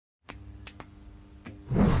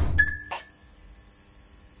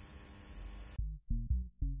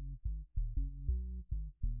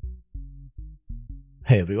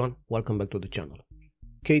Hey everyone, welcome back to the channel.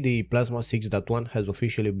 KDE Plasma 6.1 has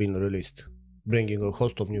officially been released, bringing a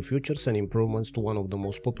host of new features and improvements to one of the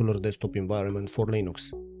most popular desktop environments for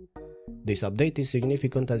Linux. This update is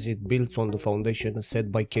significant as it builds on the foundation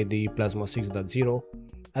set by KDE Plasma 6.0,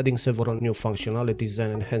 adding several new functionalities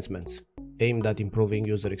and enhancements, aimed at improving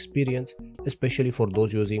user experience, especially for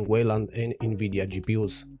those using Wayland and NVIDIA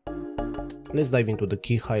GPUs. Let's dive into the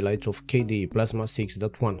key highlights of KDE Plasma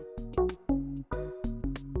 6.1.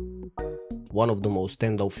 One of the most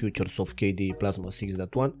standout features of KDE Plasma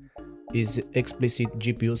 6.1 is explicit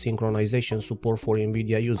GPU synchronization support for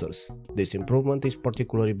NVIDIA users. This improvement is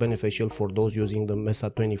particularly beneficial for those using the Mesa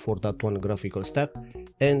 24.1 graphical stack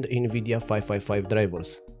and NVIDIA 555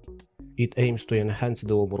 drivers. It aims to enhance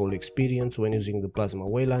the overall experience when using the Plasma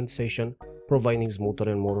Wayland session, providing smoother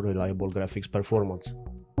and more reliable graphics performance.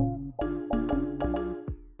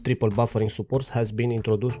 Triple buffering support has been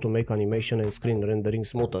introduced to make animation and screen rendering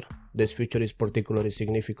smoother. This feature is particularly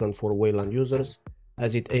significant for Wayland users,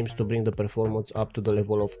 as it aims to bring the performance up to the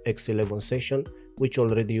level of X11 session, which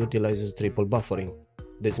already utilizes triple buffering.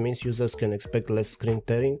 This means users can expect less screen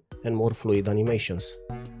tearing and more fluid animations.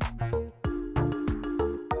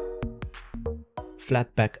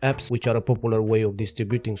 Flatpak apps, which are a popular way of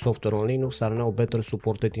distributing software on Linux, are now better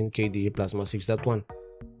supported in KDE Plasma 6.1.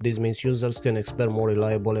 This means users can expect more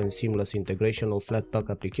reliable and seamless integration of Flatpak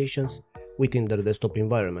applications within their desktop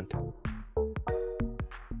environment.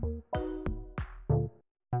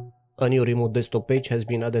 A new remote desktop page has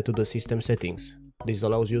been added to the system settings. This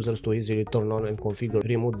allows users to easily turn on and configure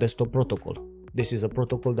remote desktop protocol. This is a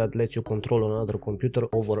protocol that lets you control another computer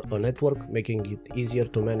over a network, making it easier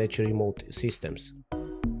to manage remote systems.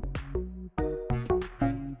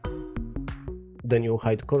 The new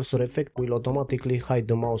hide cursor effect will automatically hide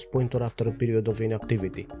the mouse pointer after a period of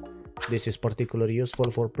inactivity. This is particularly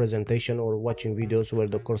useful for presentation or watching videos where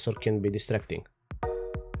the cursor can be distracting.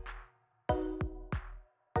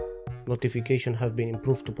 Notifications have been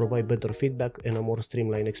improved to provide better feedback and a more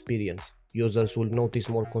streamlined experience. Users will notice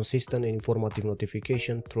more consistent and informative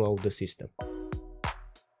notifications throughout the system.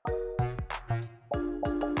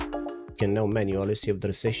 Can now manually save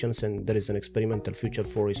their sessions, and there is an experimental feature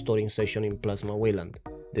for restoring session in Plasma Wayland.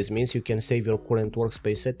 This means you can save your current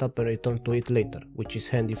workspace setup and return to it later, which is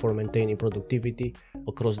handy for maintaining productivity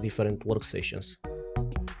across different workstations.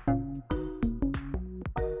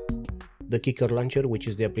 The Kicker Launcher, which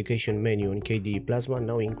is the application menu in KDE Plasma,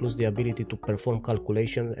 now includes the ability to perform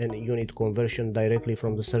calculation and unit conversion directly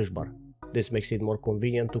from the search bar. This makes it more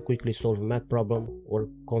convenient to quickly solve a math problem or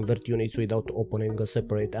convert units without opening a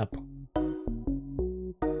separate app.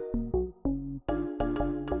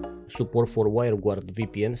 Support for WireGuard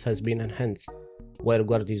VPNs has been enhanced.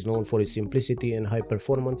 WireGuard is known for its simplicity and high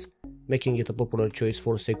performance, making it a popular choice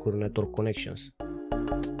for secure network connections.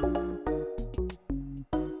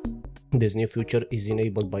 This new feature is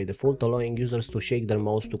enabled by default, allowing users to shake their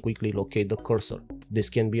mouse to quickly locate the cursor. This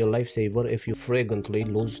can be a lifesaver if you frequently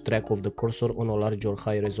lose track of the cursor on a large or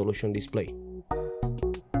high-resolution display.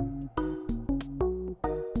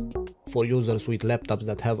 For users with laptops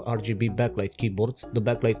that have RGB backlight keyboards, the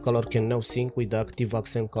backlight color can now sync with the active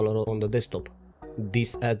accent color on the desktop.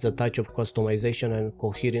 This adds a touch of customization and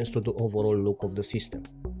coherence to the overall look of the system.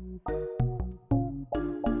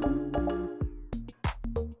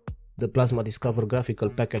 The Plasma Discover Graphical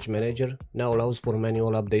Package Manager now allows for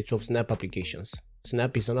manual updates of Snap applications.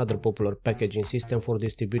 Snap is another popular packaging system for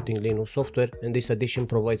distributing Linux software, and this addition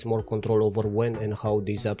provides more control over when and how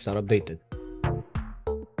these apps are updated.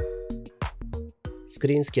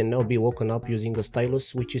 Screens can now be woken up using a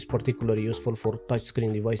stylus, which is particularly useful for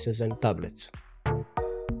touchscreen devices and tablets.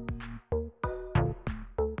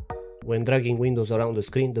 When dragging windows around the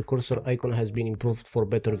screen, the cursor icon has been improved for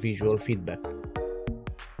better visual feedback.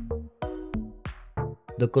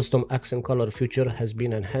 The custom accent color feature has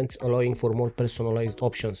been enhanced, allowing for more personalized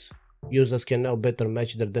options. Users can now better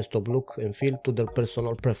match their desktop look and feel to their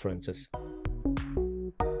personal preferences.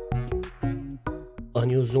 A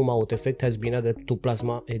new zoom out effect has been added to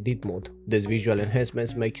Plasma Edit mode. This visual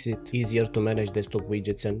enhancement makes it easier to manage desktop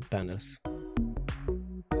widgets and panels.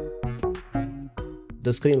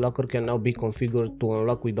 The screen locker can now be configured to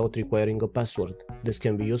unlock without requiring a password. This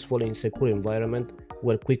can be useful in secure environment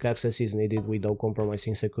where quick access is needed without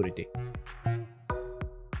compromising security.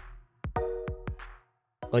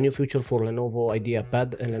 A new feature for Lenovo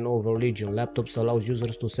IdeaPad and Lenovo Legion laptops allows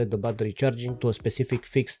users to set the battery charging to a specific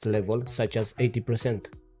fixed level, such as 80%.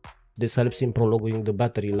 This helps in prolonging the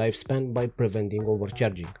battery lifespan by preventing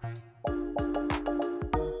overcharging.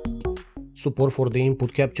 Support for the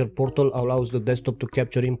input capture portal allows the desktop to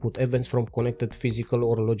capture input events from connected physical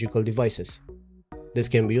or logical devices. This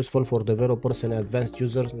can be useful for developers and advanced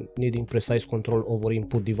users needing precise control over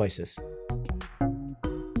input devices.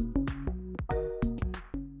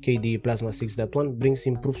 KDE Plasma 6.1 brings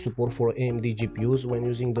improved support for AMD GPUs when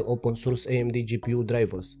using the open source AMD GPU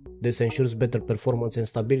drivers. This ensures better performance and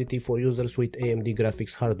stability for users with AMD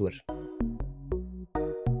graphics hardware.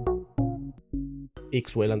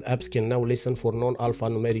 X-Wayland apps can now listen for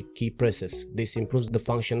non-alphanumeric key presses. This improves the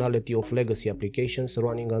functionality of legacy applications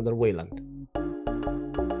running under Wayland.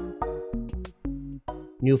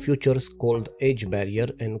 New features called Edge Barrier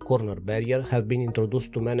and Corner Barrier have been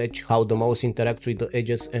introduced to manage how the mouse interacts with the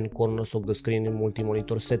edges and corners of the screen in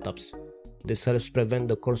multi-monitor setups. This helps prevent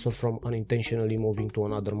the cursor from unintentionally moving to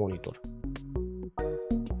another monitor.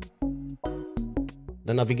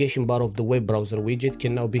 The navigation bar of the web browser widget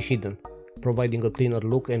can now be hidden, providing a cleaner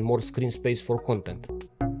look and more screen space for content.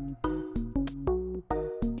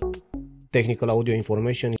 Technical audio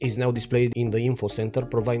information is now displayed in the info center,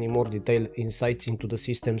 providing more detailed insights into the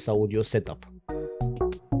system's audio setup.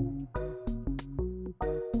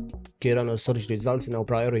 Keyrunner search results now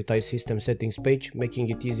prioritize system settings page, making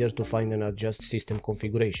it easier to find and adjust system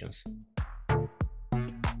configurations.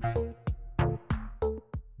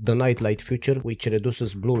 The night light feature, which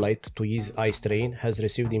reduces blue light to ease eye strain, has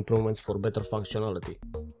received improvements for better functionality.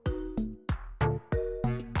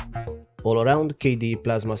 All around, KDE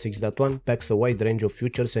Plasma 6.1 packs a wide range of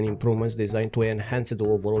features and improvements designed to enhance the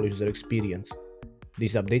overall user experience.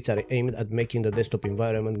 These updates are aimed at making the desktop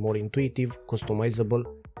environment more intuitive, customizable,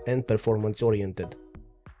 and performance-oriented.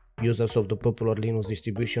 Users of the popular Linux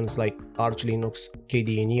distributions like Arch Linux,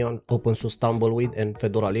 KDE Neon, OpenSUSE Tumbleweed, and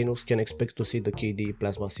Fedora Linux can expect to see the KDE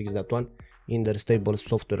Plasma 6.1 in their stable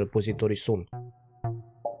software repository soon.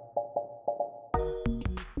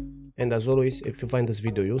 And as always, if you find this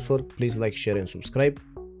video useful, please like, share and subscribe.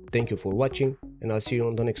 Thank you for watching, and I'll see you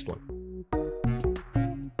on the next one.